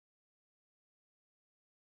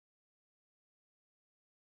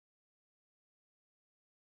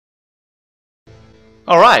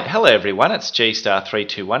Alright, hello everyone, it's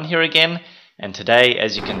Gstar321 here again, and today,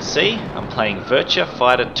 as you can see, I'm playing Virtua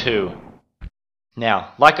Fighter 2.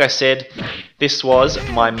 Now, like I said, this was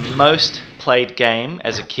my most played game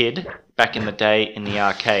as a kid back in the day in the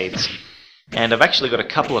arcades. And I've actually got a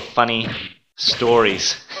couple of funny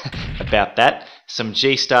stories about that, some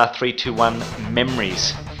Gstar321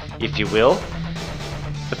 memories, if you will.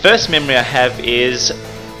 The first memory I have is,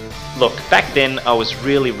 look, back then I was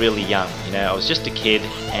really young, I was just a kid,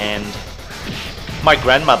 and my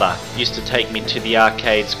grandmother used to take me to the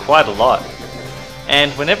arcades quite a lot.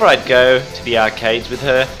 And whenever I'd go to the arcades with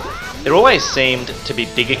her, there always seemed to be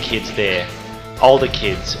bigger kids there, older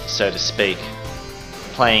kids, so to speak,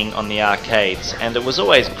 playing on the arcades. And it was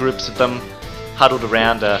always groups of them huddled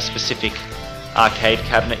around a specific arcade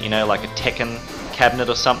cabinet, like a Tekken cabinet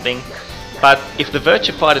or something. But if the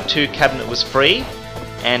Virtua Fighter 2 cabinet was free,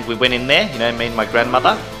 and we went in there, me and my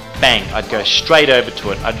grandmother, bang, I'd go straight over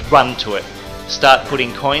to it, I'd run to it, start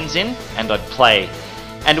putting coins in, and I'd play.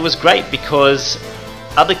 And it was great because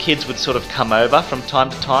other kids would sort of come over from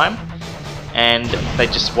time to time, and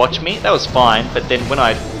they'd just watch me. That was fine, but then when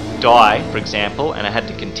I'd die, for example, and I had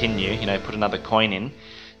to continue, put another coin in,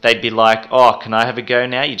 they'd be like, oh, can I have a go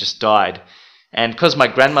now? You just died. And because my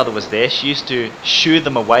grandmother was there, she used to shoo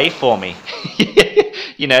them away for me.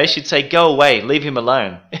 She'd say, go away, leave him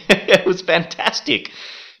alone. It was fantastic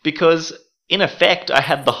because, in effect, I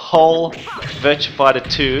had the whole Virtua Fighter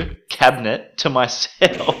 2 cabinet to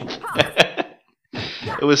myself.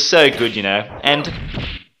 It was so good, And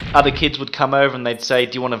other kids would come over and they'd say,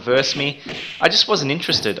 do you want to verse me? I just wasn't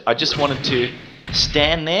interested. I just wanted to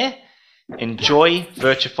stand there, enjoy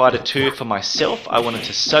Virtua Fighter 2 for myself. I wanted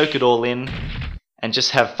to soak it all in and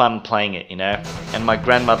just have fun playing it, And my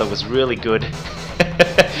grandmother was really good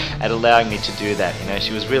at allowing me to do that,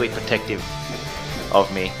 She was really protective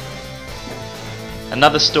of me.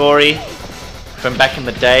 Another story from back in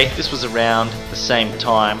the day, this was around the same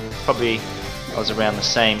time, probably I was around the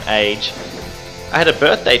same age. I had a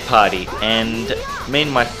birthday party and me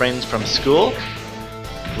and my friends from school,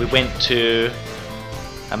 we went to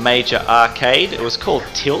a major arcade. It was called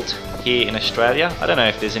Tilt here in Australia. I don't know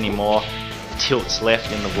if there's any more Tilts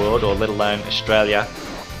left in the world, or let alone Australia.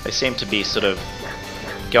 They seem to be sort of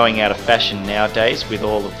going out of fashion nowadays with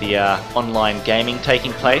all of the online gaming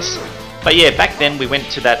taking place. But yeah, back then we went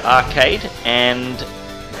to that arcade and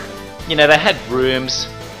they had rooms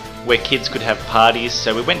where kids could have parties,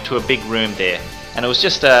 so we went to a big room there, and it was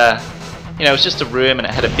just a room, and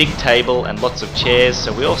it had a big table and lots of chairs,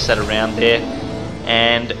 so we all sat around there.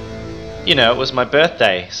 And it was my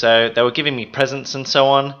birthday, so they were giving me presents and so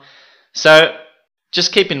on. So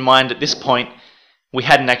just keep in mind at this point, we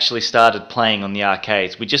hadn't actually started playing on the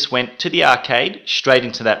arcades. We just went to the arcade, straight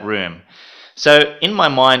into that room. So in my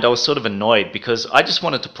mind, I was sort of annoyed because I just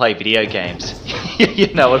wanted to play video games.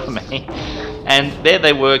 You know what I mean? And there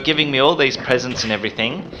they were giving me all these presents and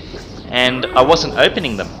everything, and I wasn't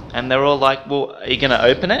opening them. And they were all like, well, are you going to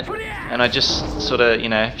open it? And I just sort of,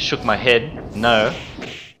 shook my head, no.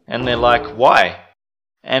 And they're like, why?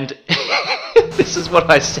 And this is what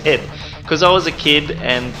I said. Because I was a kid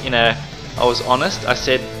and, I was honest. I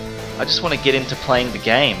said, I just want to get into playing the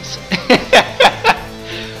games.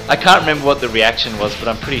 I can't remember what the reaction was, but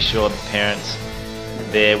I'm pretty sure the parents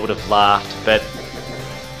there would have laughed. But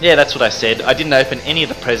yeah, that's what I said. I didn't open any of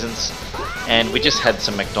the presents, and we just had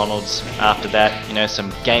some McDonald's after that,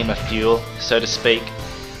 some gamer fuel, so to speak.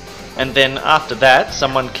 And then after that,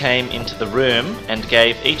 someone came into the room and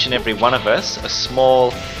gave each and every one of us a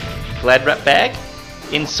small Glad Wrap bag.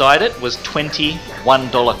 Inside it was 20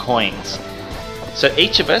 $1 coins. So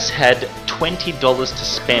each of us had $20 to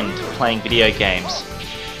spend playing video games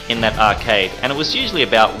in that arcade, and it was usually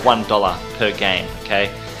about $1 per game,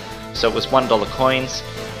 okay? So it was $1 coins.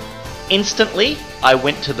 Instantly, I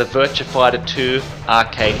went to the Virtua Fighter 2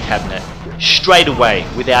 arcade cabinet, straight away,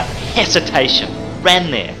 without hesitation,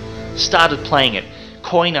 ran there, started playing it,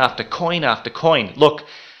 coin after coin after coin. Look,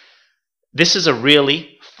 this is a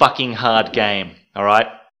really fucking hard game, alright?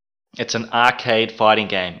 It's an arcade fighting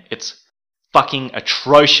game. It's fucking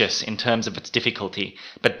atrocious in terms of its difficulty.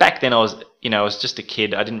 But back then I was just a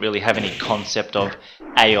kid. I didn't really have any concept of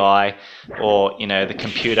AI or, the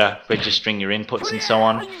computer registering your inputs and so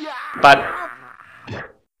on. But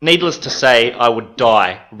needless to say, I would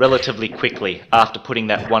die relatively quickly after putting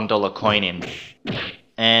that $1 coin in.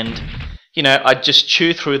 And, I'd just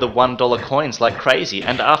chew through the $1 coins like crazy.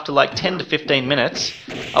 And after like 10 to 15 minutes,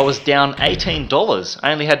 I was down $18.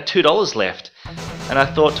 I only had $2 left. And I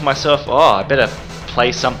thought to myself, oh, I better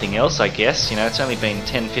play something else, I guess. It's only been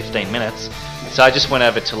 10, 15 minutes. So I just went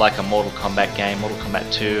over to like a Mortal Kombat game, Mortal Kombat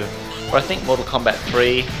 2, or I think Mortal Kombat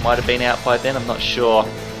 3 might have been out by then, I'm not sure.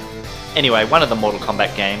 Anyway, one of the Mortal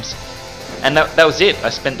Kombat games. And that was it. I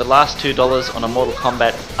spent the last $2 on a Mortal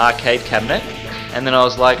Kombat arcade cabinet, and then I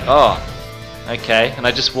was like, oh, okay. And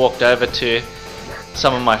I just walked over to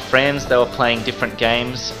some of my friends. They were playing different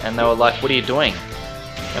games, and they were like, what are you doing?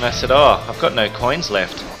 And I said, oh, I've got no coins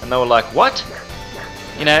left. And they were like, what?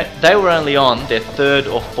 You know, they were only on their third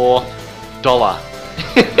or fourth dollar.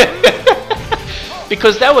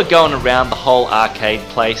 Because they were going around the whole arcade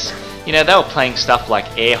place. You know, they were playing stuff like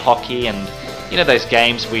air hockey and, you know, those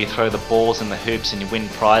games where you throw the balls in the hoops and you win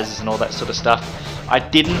prizes and all that sort of stuff. I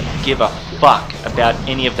didn't give a fuck about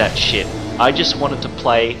any of that shit. I just wanted to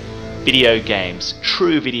play video games,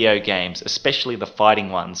 true video games, especially the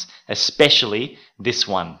fighting ones, especially this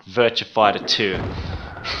one, Virtua Fighter 2.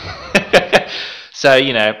 So,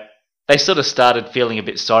 you know, they sort of started feeling a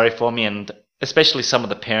bit sorry for me, and especially some of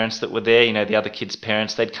the parents that were there, you know, the other kids'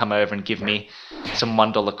 parents, they'd come over and give me some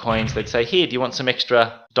 $1 coins. They'd say, here, do you want some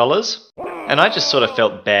extra dollars? And I just sort of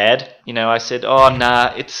felt bad. You know, I said, oh,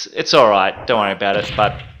 nah, it's alright, don't worry about it.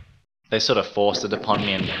 But they sort of forced it upon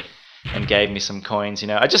me and gave me some coins, you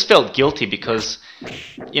know. I just felt guilty because,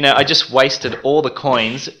 you know, I just wasted all the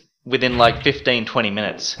coins within like 15-20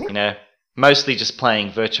 minutes, you know, mostly just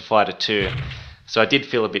playing Virtua Fighter 2. So I did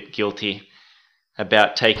feel a bit guilty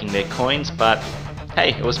about taking their coins, but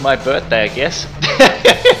hey, it was my birthday, I guess.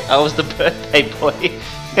 I was the birthday boy.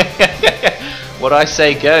 What I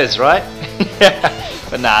say goes, right?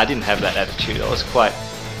 But nah, I didn't have that attitude. I was quite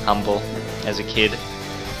humble as a kid.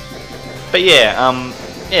 But yeah,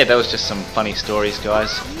 yeah, that was just some funny stories,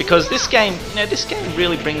 guys. Because this game, you know, this game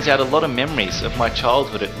really brings out a lot of memories of my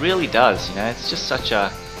childhood. It really does, you know. It's just such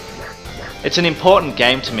a... It's an important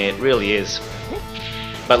game to me, it really is.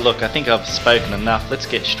 But look, I think I've spoken enough. Let's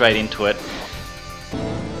get straight into it.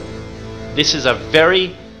 This is a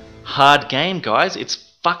very hard game, guys.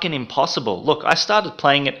 It's fucking impossible. Look, I started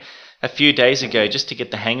playing it a few days ago just to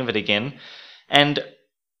get the hang of it again. And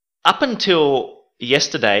up until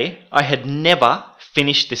yesterday, I had never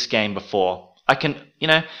finished this game before. I could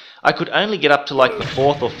only get up to like the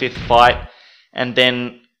 4th or 5th fight, and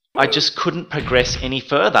then I just couldn't progress any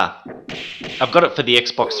further. I've got it for the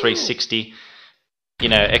Xbox 360, you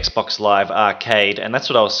know, Xbox Live Arcade, and that's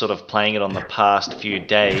what I was sort of playing it on the past few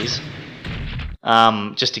days,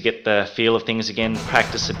 just to get the feel of things again,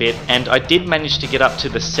 practice a bit. And I did manage to get up to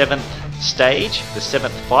the 7th stage, the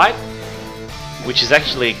 7th fight, which is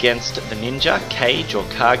actually against the ninja, Kage or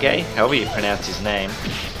Kage, however you pronounce his name.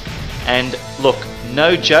 And look,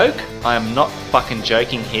 no joke, I am not fucking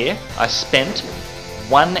joking here, I spent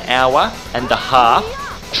 1 hour and a half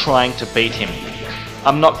trying to beat him.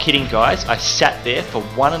 I'm not kidding, guys. I sat there for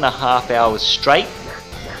 1.5 hours straight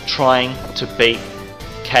trying to beat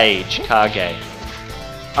Kage.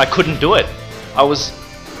 I couldn't do it.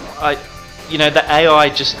 You know, the AI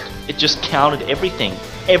just counted everything.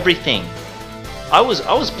 I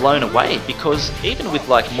was blown away, because even with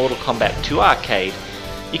like Mortal Kombat 2 Arcade,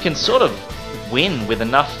 you can sort of win with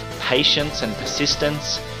enough patience and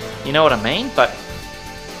persistence. You know what I mean? But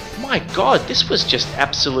my God, this was just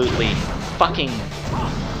absolutely fucking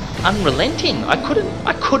unrelenting. I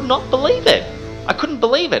could not believe it. I couldn't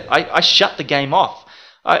believe it. I shut the game off.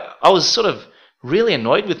 I was sort of really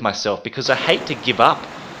annoyed with myself, because I hate to give up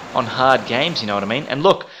on hard games, you know what I mean? And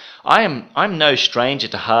look, I'm no stranger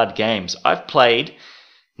to hard games. I've played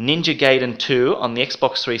Ninja Gaiden 2 on the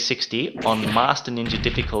Xbox 360 on Master Ninja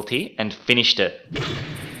difficulty and finished it.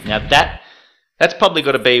 Now that's probably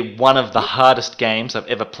got to be one of the hardest games I've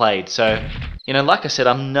ever played. So, you know, like I said,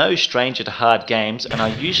 I'm no stranger to hard games, and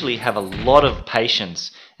I usually have a lot of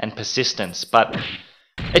patience and persistence, but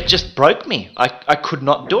it just broke me. I could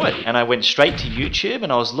not do it, and I went straight to YouTube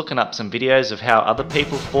and I was looking up some videos of how other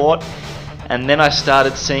people fought, and then I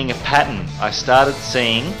started seeing a pattern. I started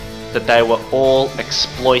seeing that they were all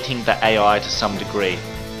exploiting the AI to some degree.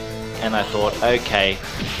 And I thought, okay,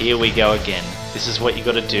 here we go again. This is what you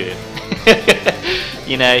got to do.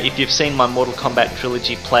 You know, if you've seen my Mortal Kombat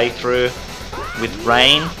Trilogy playthrough with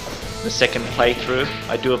Rain, the second playthrough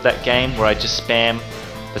I do of that game, where I just spam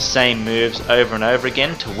the same moves over and over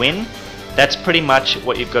again to win, that's pretty much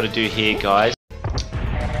what you've got to do here, guys.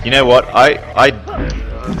 You know what,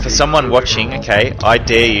 for someone watching, okay, I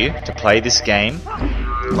dare you to play this game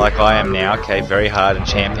like I am now, okay, very hard and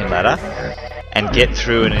champion ladder, and get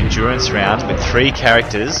through an endurance round with 3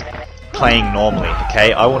 characters playing normally,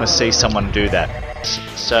 okay? I want to see someone do that.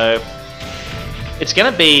 So it's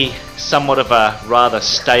going to be somewhat of a rather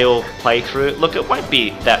stale playthrough. Look, it won't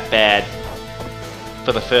be that bad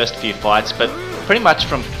for the first few fights, but pretty much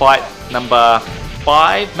from fight number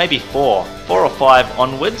 5, maybe 4 or 5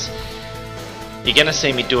 onwards, you're going to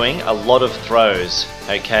see me doing a lot of throws,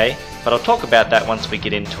 okay? But I'll talk about that once we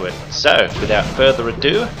get into it. So, without further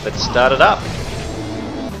ado, let's start it up.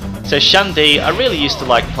 So Shun-Di, I really used to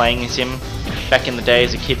like playing as him back in the day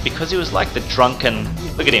as a kid because he was like the drunken...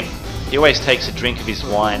 Look at him. He always takes a drink of his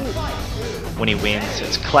wine when he wins.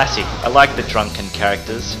 It's classic. I like the drunken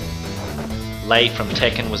characters. Lei from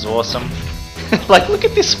Tekken was awesome. Like, look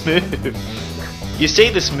at this move. You see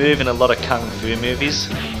this move in a lot of kung fu movies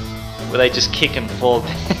where they just kick and fall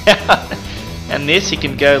down. And this, he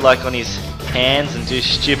can go like on his hands and do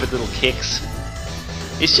stupid little kicks.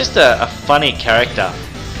 He's just a funny character.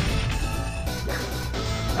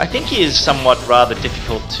 I think he is somewhat rather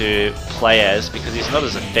difficult to play as because he's not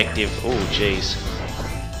as effective. Oh jeez.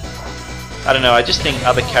 I don't know, I just think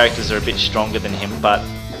other characters are a bit stronger than him, but...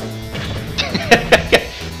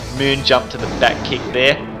 Moon jump to the back kick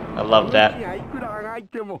there. I love that.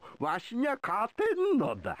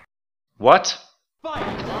 What?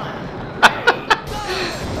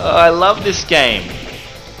 Oh, I love this game.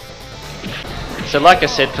 So like I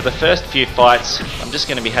said, for the first few fights, I'm just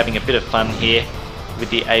going to be having a bit of fun here with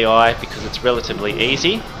the AI because it's relatively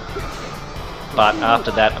easy. But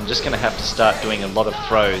after that, I'm just going to have to start doing a lot of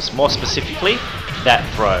throws. More specifically, that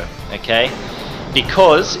throw, okay?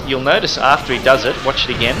 Because you'll notice after he does it, watch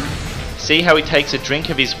it again, see how he takes a drink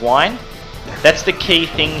of his wine? That's the key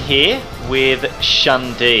thing here with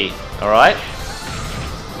Shun-Di, alright?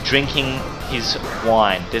 Drinking his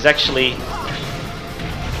wine. There's actually...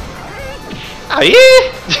 Oh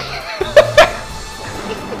yeah!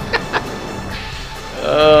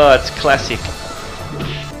 Oh, it's classic.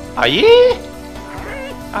 Oh yeah!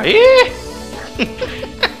 Oh yeah!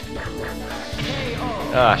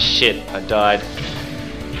 Ah, shit, I died.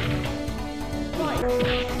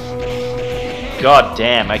 God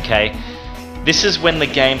damn, okay. This is when the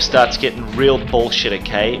game starts getting real bullshit,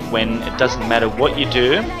 okay? When it doesn't matter what you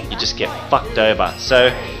do, you just get fucked over. So,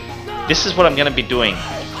 this is what I'm going to be doing.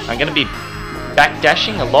 I'm going to be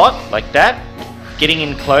backdashing a lot, like that, getting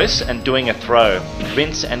in close and doing a throw.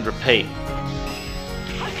 Rinse and repeat.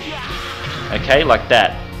 Okay, like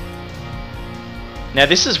that. Now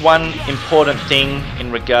this is one important thing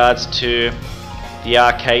in regards to the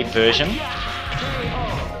arcade version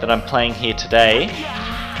that I'm playing here today,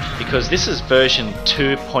 because this is version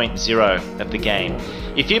 2.0 of the game.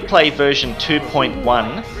 If you play version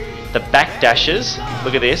 2.1, the backdashes,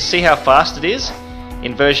 look at this, see how fast it is?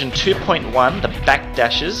 In version 2.1, the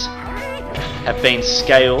backdashes have been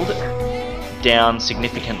scaled down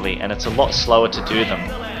significantly and it's a lot slower to do them.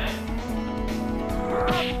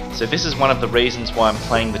 So this is one of the reasons why I'm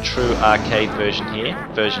playing the true arcade version here,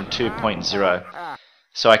 version 2.0.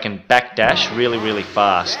 So I can backdash really, really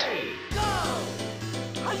fast.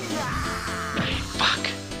 Fuck.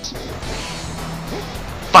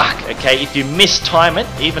 Fuck, okay, if you mistime it,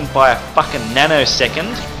 even by a fucking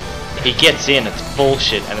nanosecond, he gets in, it's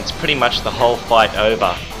bullshit, and it's pretty much the whole fight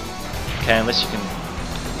over. Okay, unless you can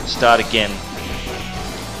start again.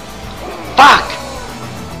 Fuck!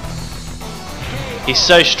 He's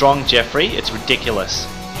so strong, Jeffrey, it's ridiculous.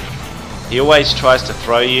 He always tries to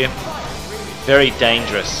throw you. Very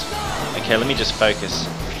dangerous. Okay, let me just focus.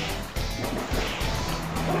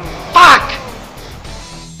 Fuck!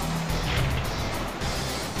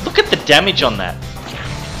 Look at the damage on that.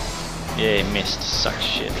 Yeah, he missed. Sucks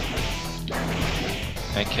shit.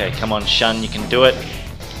 Okay, come on, Shun, you can do it.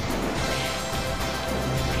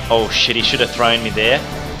 Oh shit, he should have thrown me there.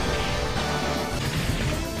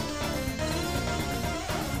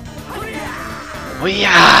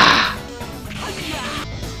 Weeah!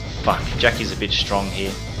 Fuck, Jackie's a bit strong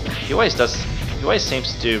here. He always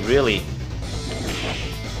seems to do really...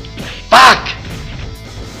 Fuck!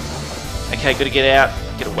 Okay, gotta get out,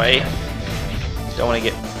 get away. Don't want to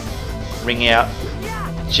get ring out.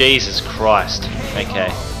 Jesus Christ.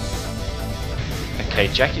 Okay. Okay,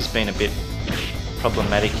 Jackie's been a bit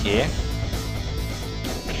problematic here.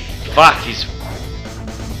 Fuck, he's...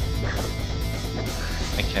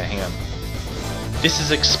 Okay, hang on. This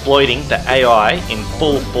is exploiting the AI in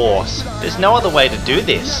full force. There's no other way to do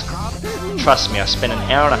this. Trust me, I spent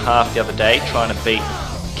an hour and a half the other day trying to beat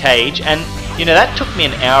Cage, and you know, that took me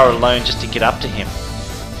an hour alone just to get up to him.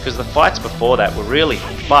 Because the fights before that were really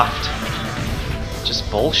fucked. Just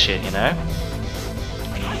bullshit, you know?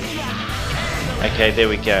 Okay, there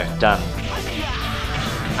we go. Done.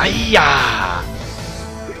 Ayah!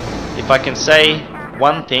 If I can say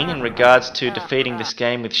one thing in regards to defeating this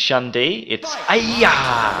game with Shun-Di, it's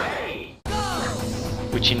Ayah!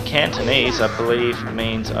 Which in Cantonese, I believe,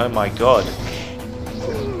 means oh my god.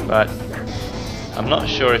 But I'm not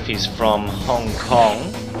sure if he's from Hong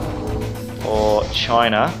Kong or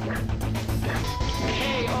China.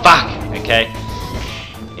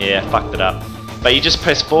 Yeah, fucked it up. But you just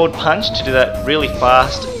press forward punch to do that really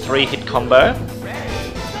fast 3-hit combo.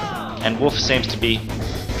 And Wolf seems to be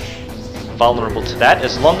vulnerable to that.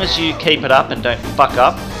 As long as you keep it up and don't fuck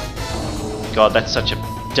up. God, that's such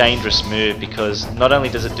a dangerous move because not only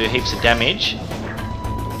does it do heaps of damage,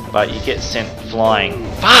 but you get sent flying.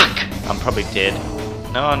 Fuck! I'm probably dead.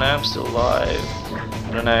 No, I'm still alive. I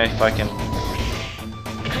don't know if I can...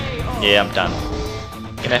 Yeah, I'm done.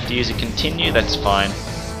 Gonna have to use a continue, that's fine.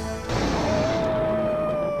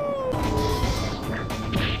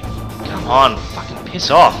 Come on, fucking piss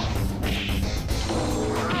off.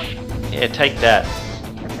 Yeah, take that.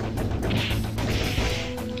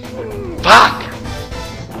 Fuck!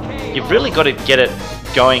 You've really got to get it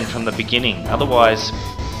going from the beginning, otherwise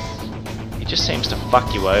it just seems to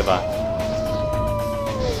fuck you over.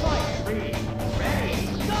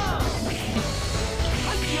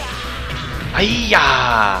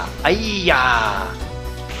 Ayya! Ayya!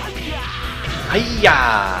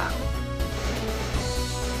 Ayya!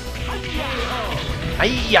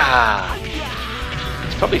 Ayya!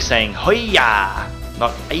 It's probably saying hoya,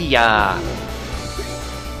 not ayya.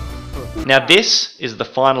 Now this is the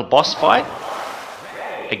final boss fight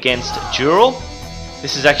against Dural.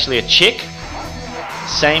 This is actually a chick.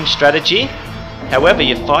 Same strategy. However,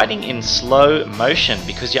 you're fighting in slow motion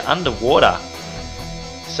because you're underwater.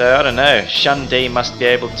 So I don't know, Shun-Di must be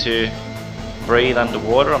able to breathe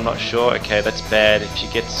underwater, I'm not sure. Okay, that's bad. If she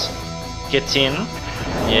gets in,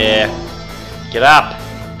 yeah, get up.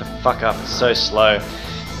 The fuck up, it's so slow.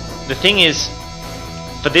 The thing is,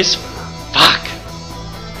 for this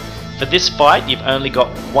fight, you've only got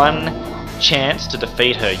one chance to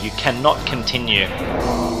defeat her. You cannot continue.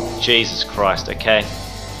 Jesus Christ, okay?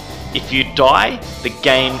 If you die, the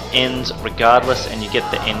game ends regardless and you get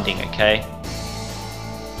the ending, okay?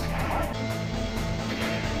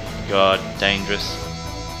 God, dangerous.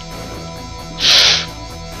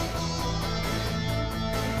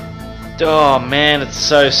 Oh man, it's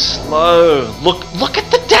so slow. Look at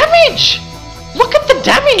the damage! Look at the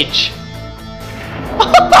damage!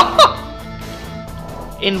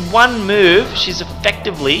 In one move, she's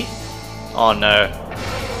effectively... Oh no.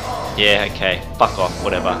 Yeah, okay. Fuck off,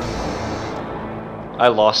 whatever. I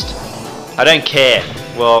lost. I don't care.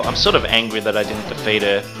 Well, I'm sort of angry that I didn't defeat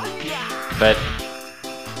her. But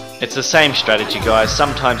it's the same strategy, guys.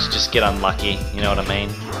 Sometimes you just get unlucky, you know what I mean?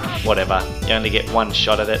 Whatever. You only get one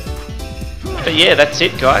shot at it. But yeah, that's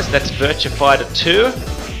it, guys. That's Virtua Fighter 2.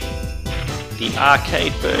 The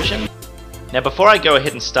arcade version. Now, before I go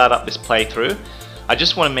ahead and start up this playthrough, I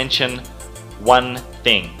just want to mention one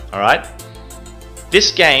thing, alright?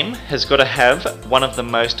 This game has got to have one of the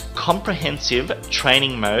most comprehensive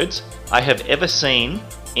training modes I have ever seen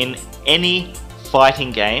in any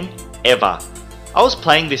fighting game ever. I was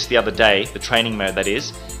playing this the other day, the training mode that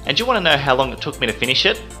is, and do you want to know how long it took me to finish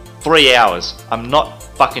it? 3 hours. I'm not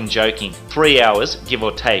fucking joking. 3 hours, give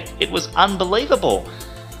or take. It was unbelievable.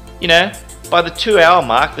 You know, by the 2 hour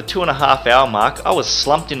mark, the 2.5 hour mark, I was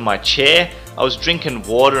slumped in my chair. I was drinking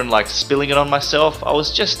water and like spilling it on myself. I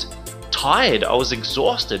was just tired. I was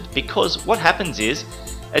exhausted because what happens is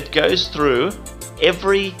it goes through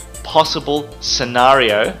every possible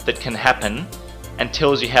scenario that can happen and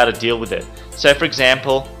tells you how to deal with it. So for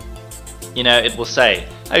example, you know, it will say,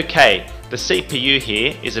 okay, the CPU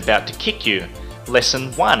here is about to kick you.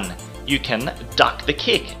 Lesson 1, you can duck the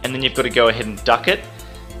kick, and then you've got to go ahead and duck it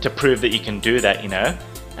to prove that you can do that, you know.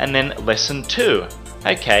 And then lesson 2,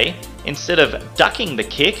 okay, instead of ducking the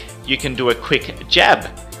kick, you can do a quick jab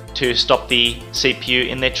to stop the CPU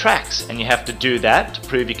in their tracks, and you have to do that to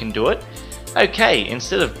prove you can do it. Okay,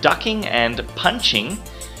 instead of ducking and punching,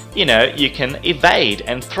 you know, you can evade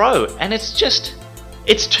and throw, and it's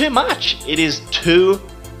too much. It is too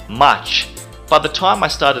much. By the time I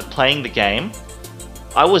started playing the game,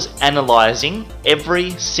 I was analyzing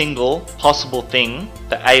every single possible thing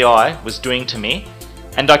the AI was doing to me,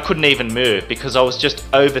 and I couldn't even move because I was just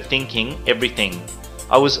overthinking everything.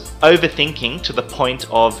 I was overthinking to the point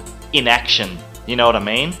of inaction, you know what I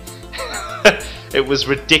mean? It was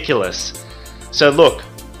ridiculous. So look,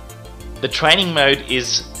 the training mode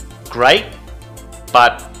is great,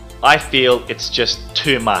 but I feel it's just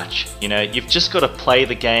too much. You know, you've just got to play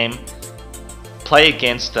the game, play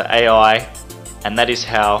against the AI, and that is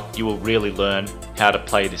how you will really learn how to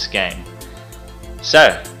play this game.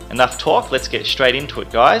 So, enough talk, let's get straight into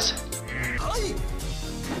it, guys.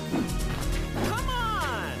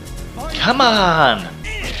 Come on!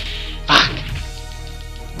 Fuck!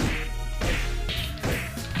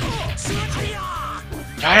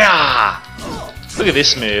 Yeah! Look at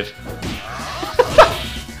this move.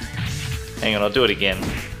 Hang on, I'll do it again.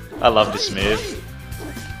 I love this move.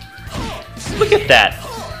 Look at that!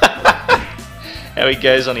 How he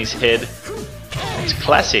goes on his head. It's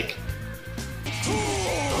classic.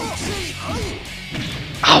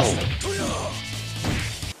 Ow!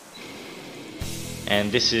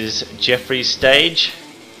 And this is Jeffrey's stage.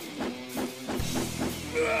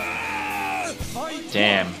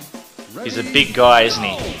 Damn. He's a big guy, isn't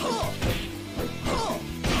he?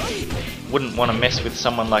 Wouldn't want to mess with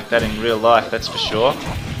someone like that in real life, that's for sure.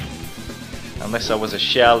 Unless I was a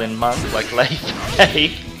Shaolin monk like Lei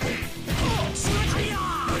Fei.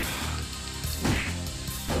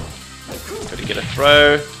 Gotta get a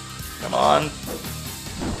throw. Come on.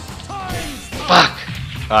 Fuck!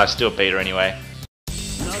 Oh, I still beat her anyway.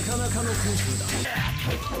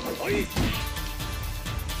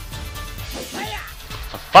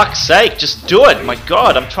 For fuck's sake, just do it! My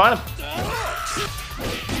god, I'm trying to...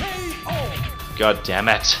 God damn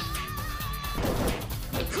it.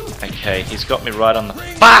 Okay, he's got me right on the...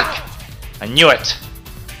 Fuck! I knew it!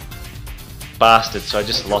 Bastard, so I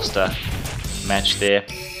just lost a match there.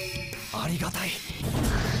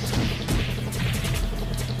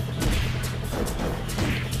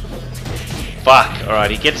 Fuck,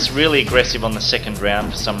 alright, he gets really aggressive on the second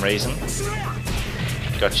round for some reason.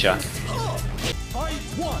 Gotcha.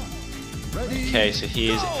 Okay, so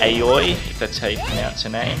here's Aoi, if that's how you pronounce her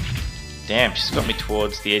name. Damn, she's got me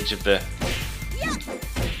towards the edge of the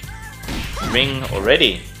ring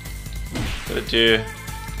already. Gotta do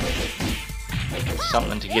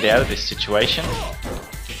something to get out of this situation.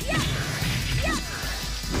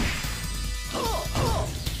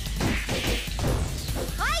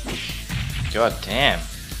 God damn.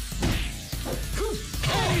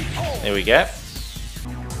 There we go.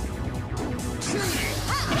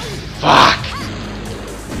 Fuck!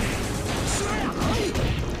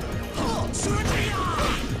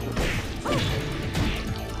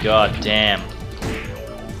 God damn.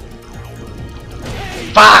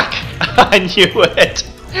 Fuck! I knew it!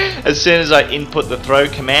 As soon as I input the throw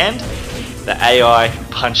command, the AI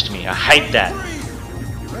punched me. I hate that.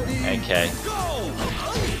 Okay.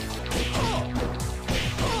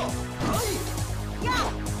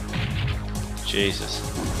 Jesus.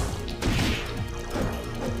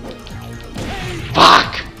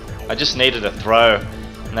 Fuck! I just needed a throw,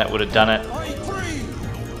 and that would have done it.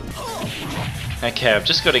 Okay, I've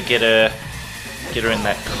just got to get her in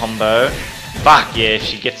that combo. Fuck, yeah, if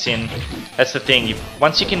she gets in. That's the thing,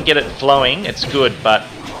 once you can get it flowing, it's good, but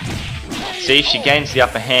see, if she gains the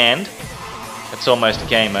upper hand, it's almost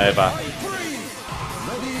game over.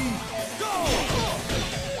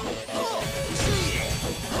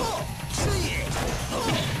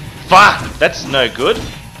 Fuck! That's no good.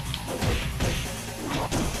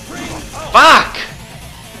 Fuck!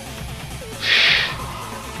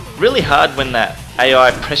 Really hard when that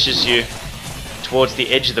AI pressures you towards the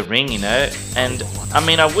edge of the ring, you know. And I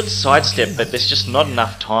mean, I would sidestep, but there's just not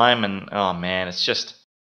enough time, and oh man, it's just...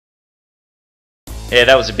 Yeah,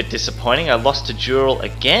 that was a bit disappointing. I lost to Dural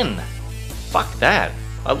again. Fuck that.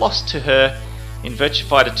 I lost to her in Virtua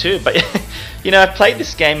Fighter 2, but you know, I played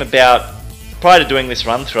this game about... Prior to doing this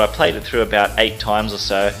run through, I played it through about 8 times or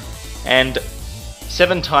so, and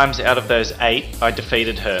 7 times out of those 8, I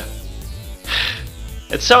defeated her.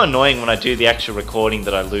 It's so annoying when I do the actual recording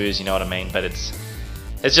that I lose, you know what I mean, but it's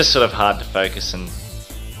just sort of hard to focus and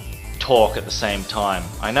talk at the same time.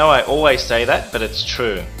 I know I always say that, but it's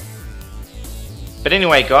true. But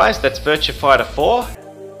anyway guys, that's Virtua Fighter 4.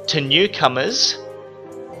 To newcomers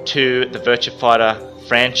to the Virtua Fighter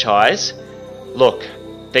franchise, look,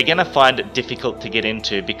 they're going to find it difficult to get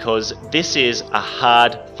into because this is a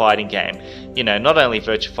hard fighting game. You know, not only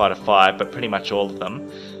Virtua Fighter 5, but pretty much all of them.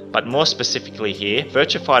 But more specifically here,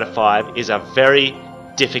 Virtua Fighter 5 is a very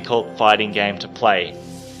difficult fighting game to play.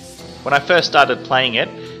 When I first started playing it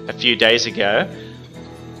a few days ago,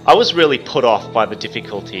 I was really put off by the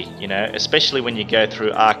difficulty, you know, especially when you go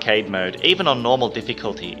through arcade mode. Even on normal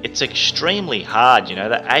difficulty, it's extremely hard, you know,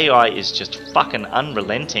 the AI is just fucking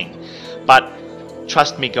unrelenting. But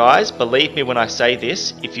trust me guys, believe me when I say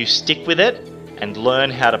this, if you stick with it and learn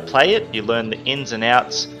how to play it, you learn the ins and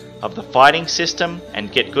outs of the fighting system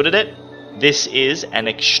and get good at it, this is an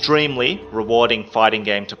extremely rewarding fighting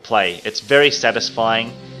game to play. It's very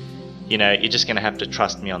satisfying, you know, you're just going to have to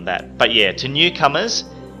trust me on that. But yeah, to newcomers,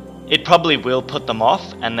 it probably will put them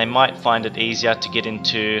off and they might find it easier to get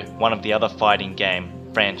into one of the other fighting game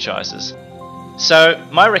franchises. So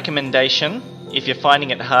my recommendation, if you're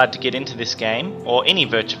finding it hard to get into this game, or any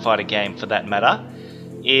Virtua Fighter game for that matter,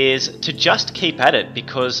 is to just keep at it,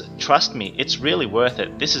 because trust me, it's really worth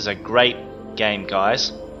it. This is a great game,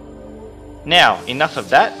 guys. Now, enough of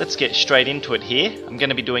that, let's get straight into it here. I'm going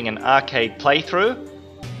to be doing an arcade playthrough.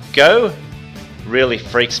 Go, really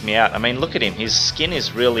freaks me out. I mean, look at him. His skin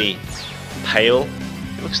is really pale.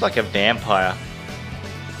 He looks like a vampire.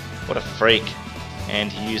 What a freak.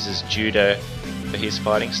 And he uses judo for his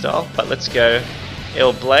fighting style. But let's go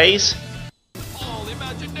El Blaze. All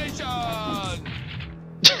imagination.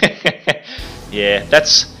 Yeah,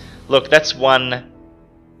 that's one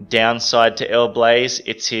downside to El Blaze.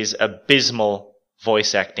 It's his abysmal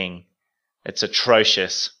voice acting. It's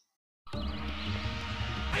atrocious.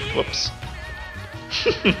 Whoops.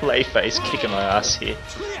 Layface kicking my ass here.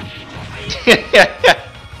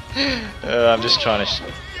 I'm just trying to...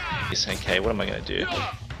 Okay, what am I going to do?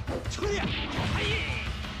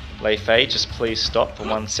 Layface, just please stop for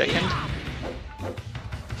 1 second.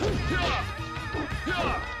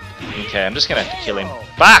 Okay, I'm just going to have to kill him.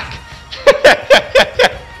 Fuck!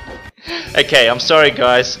 Okay, I'm sorry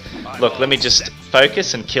guys. Look, let me just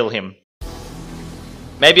focus and kill him.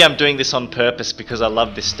 Maybe I'm doing this on purpose because I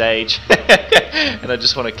love this stage. And I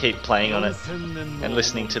just want to keep playing on it and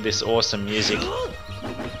listening to this awesome music.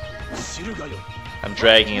 I'm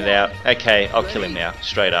dragging it out. Okay, I'll kill him now.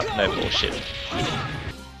 Straight up, no bullshit.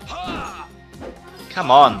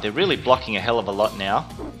 Come on, they're really blocking a hell of a lot now.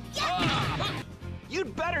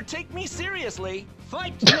 You'd better take me seriously.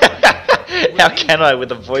 Fight. How can I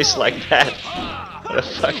with a voice like that? What a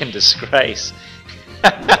fucking disgrace.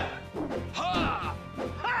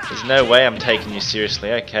 There's no way I'm taking you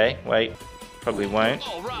seriously. Okay, wait. Probably won't.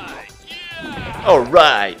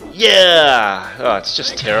 Alright, yeah! Oh, it's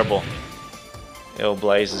just terrible. El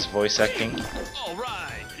Blaze's voice acting.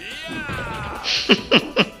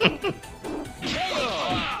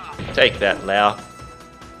 Take that, Lau.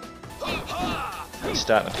 He's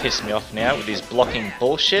starting to piss me off now with his blocking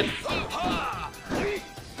bullshit.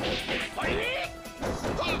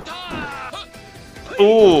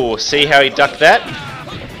 Ooh, see how he ducked that?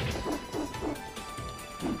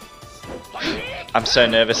 I'm so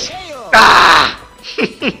nervous. Ah!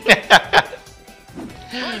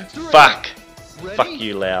 Fuck. Fuck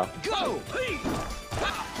you, Lau.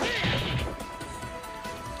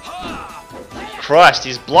 Christ,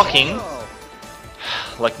 he's blocking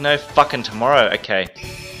like no fucking tomorrow. Okay,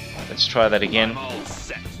 let's try that again.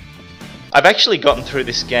 I've actually gotten through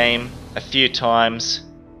this game a few times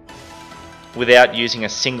without using a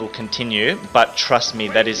single continue, but trust me,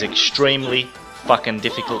 that is extremely fucking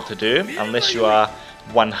difficult to do unless you are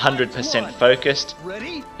 100% focused,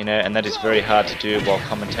 you know, and that is very hard to do while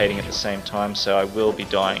commentating at the same time, so I will be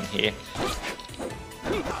dying here.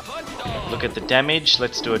 Look at the damage.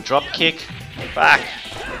 Let's do a drop kick. Back.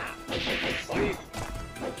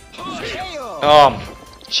 Oh,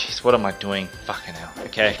 jeez, what am I doing? Fucking hell.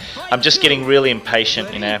 Okay, I'm just getting really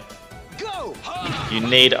impatient, you know. You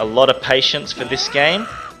need a lot of patience for this game.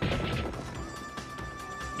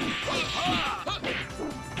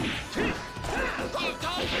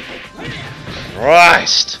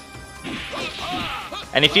 Christ!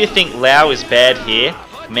 And if you think Lau is bad here,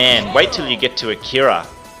 man, wait till you get to Akira,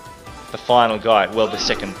 the final guy. Well, the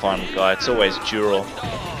second final guy. It's always Juro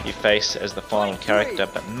you face as the final character,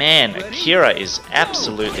 but man, Akira is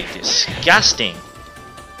absolutely disgusting.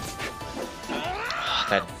 Oh,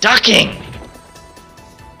 that ducking!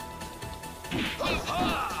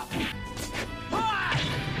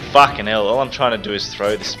 Fucking hell, all I'm trying to do is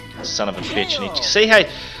throw this son of a bitch, and you see how...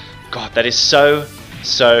 God, that is so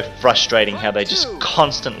frustrating how they just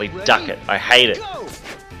constantly duck it. I hate it.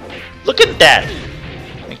 Look at that!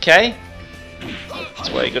 Okay? That's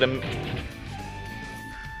why you gotta...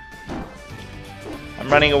 I'm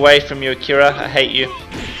running away from you, Akira. I hate you.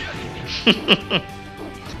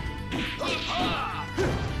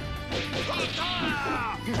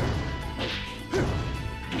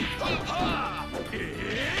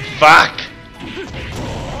 Fuck!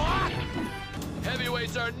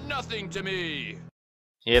 Heavyweights are nothing to me.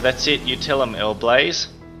 Yeah, that's it. You tell him, El Blaze.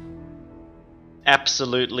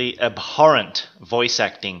 Absolutely abhorrent voice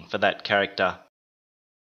acting for that character.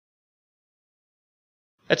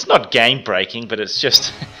 It's not game breaking, but it's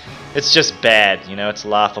just bad, you know, it's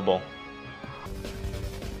laughable.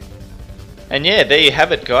 And yeah, there you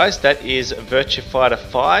have it guys, that is Virtua Fighter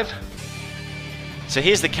 5. So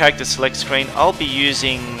here's the character select screen. I'll be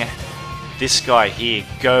using this guy here,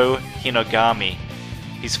 Go Hinogami.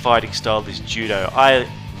 His fighting style is judo. I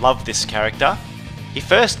love this character. He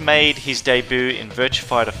first made his debut in Virtua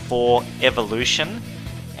Fighter 4 Evolution,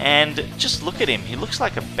 and just look at him, he looks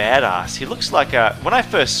like a badass. He looks like a... When I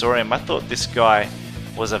first saw him, I thought this guy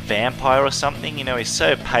was a vampire or something. You know, he's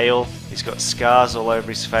so pale, he's got scars all over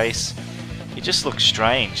his face. He just looks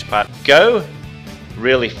strange, but Go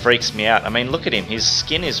really freaks me out. I mean, look at him, his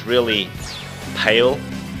skin is really pale.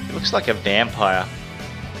 He looks like a vampire.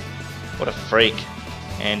 What a freak.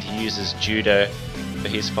 And he uses judo for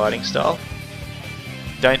his fighting style.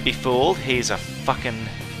 Don't be fooled, he's a fucking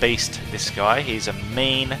beast, this guy. He's a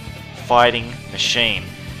mean fighting machine.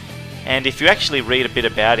 And if you actually read a bit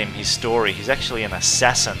about him, his story, he's actually an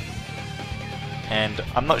assassin. And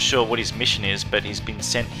I'm not sure what his mission is, but he's been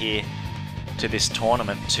sent here to this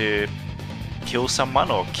tournament to kill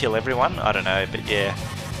someone or kill everyone. I don't know, but yeah,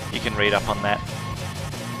 you can read up on that.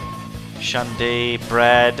 Shundi,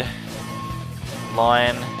 Brad,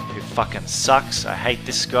 Lion, who fucking sucks. I hate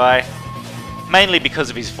this guy. Mainly because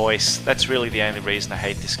of his voice. That's really the only reason I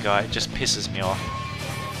hate this guy. It just pisses me off.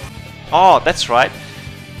 Oh, that's right.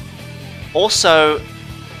 Also,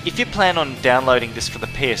 if you plan on downloading this for the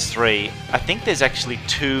PS3, I think there's actually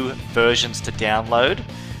 2 versions to download.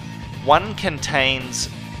 One contains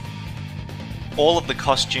all of the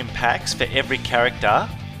costume packs for every character,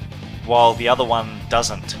 while the other one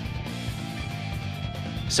doesn't.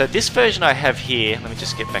 So this version I have here, let me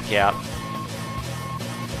just get back out.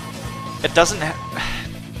 It doesn't have...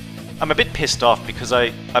 I'm a bit pissed off because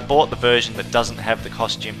I bought the version that doesn't have the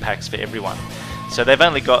costume packs for everyone. So they've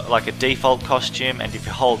only got like a default costume, and if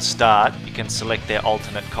you hold start, you can select their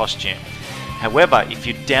alternate costume. However, if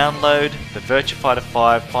you download the Virtua Fighter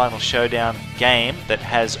 5 Final Showdown game that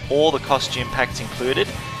has all the costume packs included,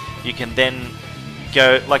 you can then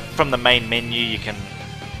go, like from the main menu, you can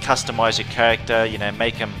customize your character, you know,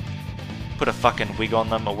 make them, put a fucking wig on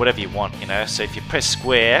them or whatever you want, you know. So if you press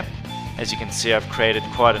square, as you can see, I've created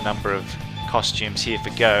quite a number of costumes here for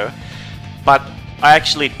Go, but I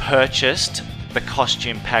actually purchased the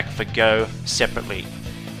costume pack for Go separately.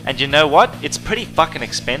 And you know what? It's pretty fucking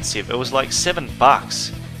expensive. It was like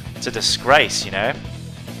 $7. It's a disgrace, you know?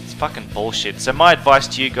 It's fucking bullshit. So my advice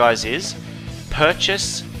to you guys is,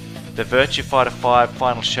 purchase the Virtua Fighter 5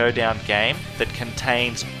 Final Showdown game that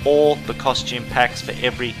contains all the costume packs for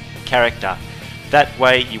every character. That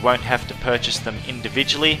way you won't have to purchase them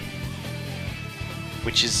individually,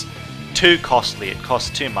 which is too costly. It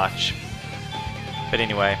costs too much. But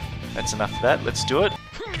anyway, that's enough of that. Let's do it.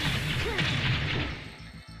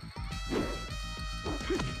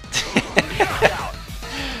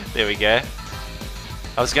 There we go.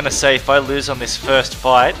 I was gonna say, if I lose on this first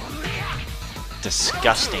fight,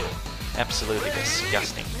 disgusting. Absolutely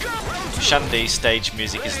disgusting. Shundi's stage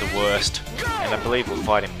music is the worst, and I believe we'll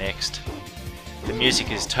fight him next. The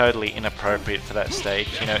music is totally inappropriate for that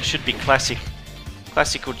stage. You know, it should be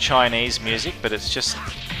classical Chinese music, but it's just,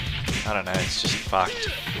 I don't know, it's just fucked.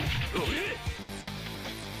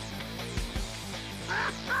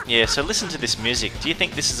 Yeah, so listen to this music. Do you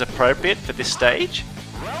think this is appropriate for this stage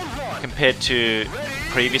compared to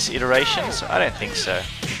previous iterations? I don't think so.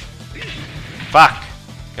 Fuck!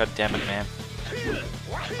 God damn it, man.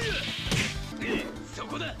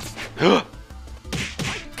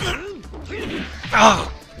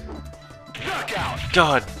 Oh!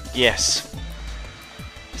 God, yes.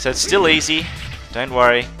 So it's still easy, don't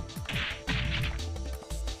worry.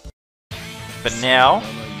 But now,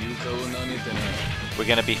 we're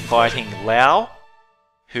going to be fighting Lao,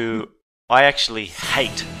 who I actually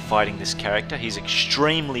hate fighting this character. He's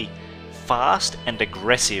extremely fast and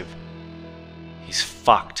aggressive. He's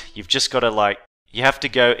fucked. You've just got to like, you have to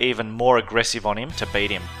go even more aggressive on him to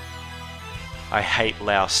beat him. I hate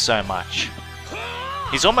Lao so much.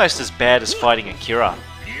 He's almost as bad as fighting Akira.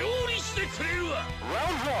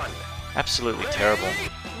 Absolutely terrible.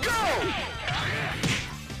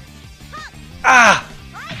 Ah!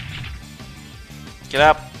 Get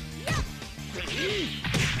up.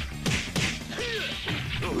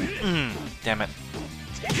 Damn it.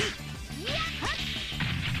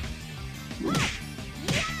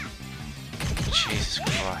 Jesus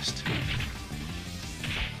Christ.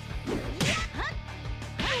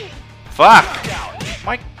 Fuck!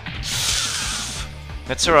 My...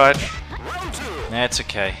 That's alright. Nah, it's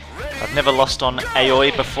okay. I've never lost on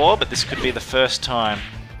Aoi before, but this could be the first time.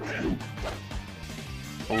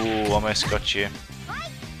 Ooh, almost got you.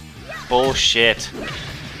 Bullshit.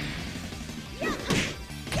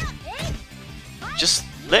 Just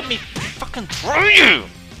let me fucking throw you!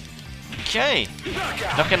 Okay.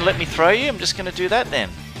 Not gonna let me throw you? I'm just gonna do that then.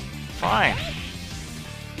 Fine.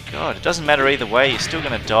 God, it doesn't matter either way, you're still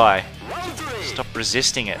gonna die. Stop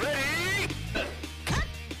resisting it.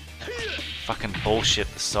 Fucking bullshit,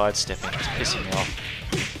 the sidestepping. It's pissing me off.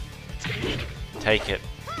 Take it.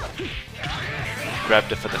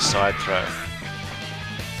 Grabbed her for the side throw.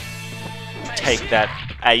 Take that,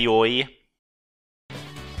 Aoi.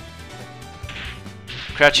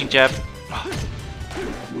 Crouching jab. Oh.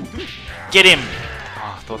 Get him!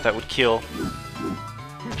 Oh, I thought that would kill.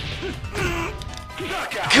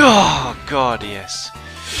 Oh, God, yes.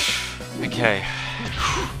 Okay.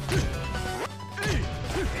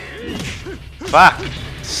 Fuck!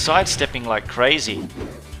 Sidestepping like crazy.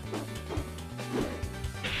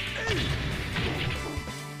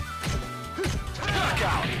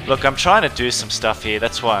 Look, I'm trying to do some stuff here,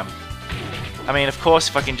 that's why I mean, of course,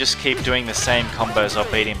 if I can just keep doing the same combos, I'll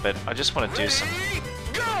beat him, but I just want to do some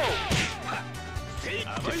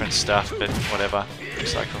different stuff, but whatever.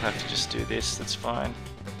 Looks like I'll have to just do this, that's fine.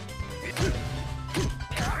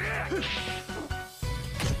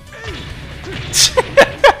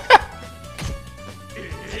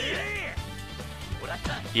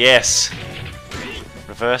 Yes!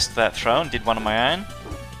 Reversed that throw and did one of my own.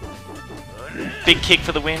 Big kick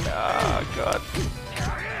for the win. Oh god.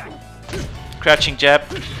 Crouching jab.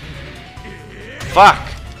 Fuck!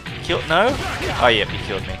 Kill. No? Oh, yep, he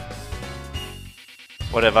killed me.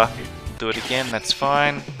 Whatever. Do it again, that's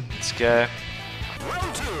fine. Let's go.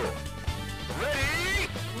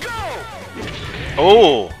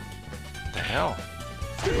 Oh! What the hell?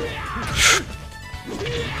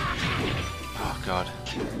 Oh god.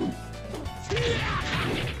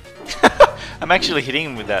 I'm actually hitting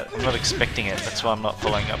him with that. I'm not expecting it. That's why I'm not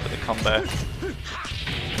following up with a combo.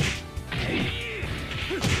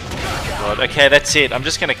 God. Okay, that's it. I'm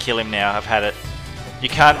just gonna kill him now. I've had it. You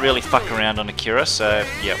can't really fuck around on Akira, so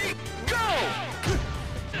yep.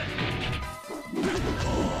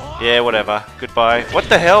 Yeah, whatever. Goodbye. What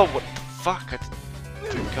the hell? What the fuck?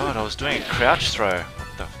 God, I was doing a crouch throw.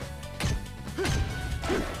 What the?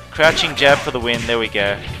 Crouching jab for the win. There we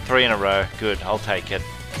go. 3 in a row. Good. I'll take it.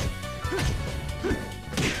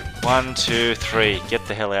 1, 2, 3. Get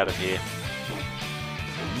the hell out of here.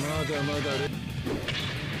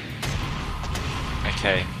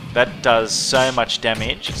 Okay. That does so much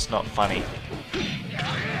damage. It's not funny.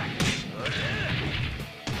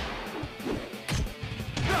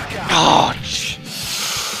 Oh,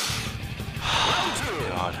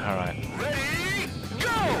 God, alright.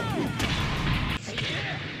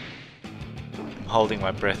 I'm holding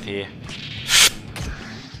my breath here.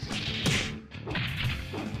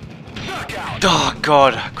 Oh,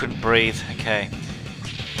 God, I couldn't breathe. Okay.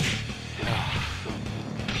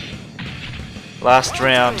 Last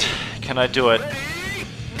round. Can I do it?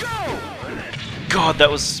 God, that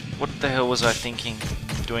was... What the hell was I thinking?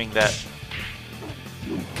 Doing that.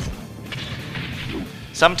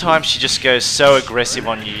 Sometimes she just goes so aggressive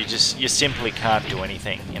on you, you simply can't do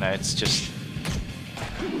anything. You know, it's just...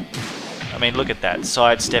 I mean, look at that.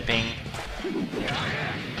 Sidestepping.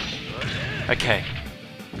 Okay.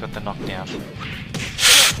 Got the knockdown.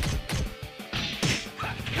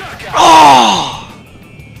 Oh!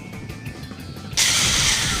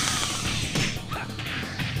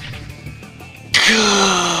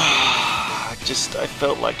 I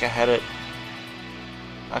felt like I had it.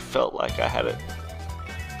 I felt like I had it.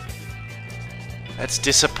 That's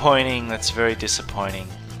disappointing. That's very disappointing.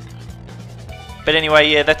 But anyway,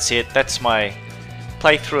 yeah, that's it. That's my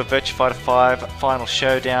playthrough of Virtua Fighter 5 Final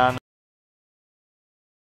Showdown.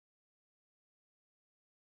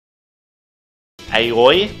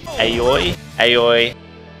 Aoi? Aoi? Aoi? I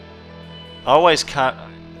always can't...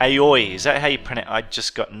 Aoi, is that how you pronounce... I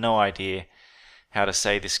just got no idea how to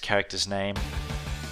say this character's name.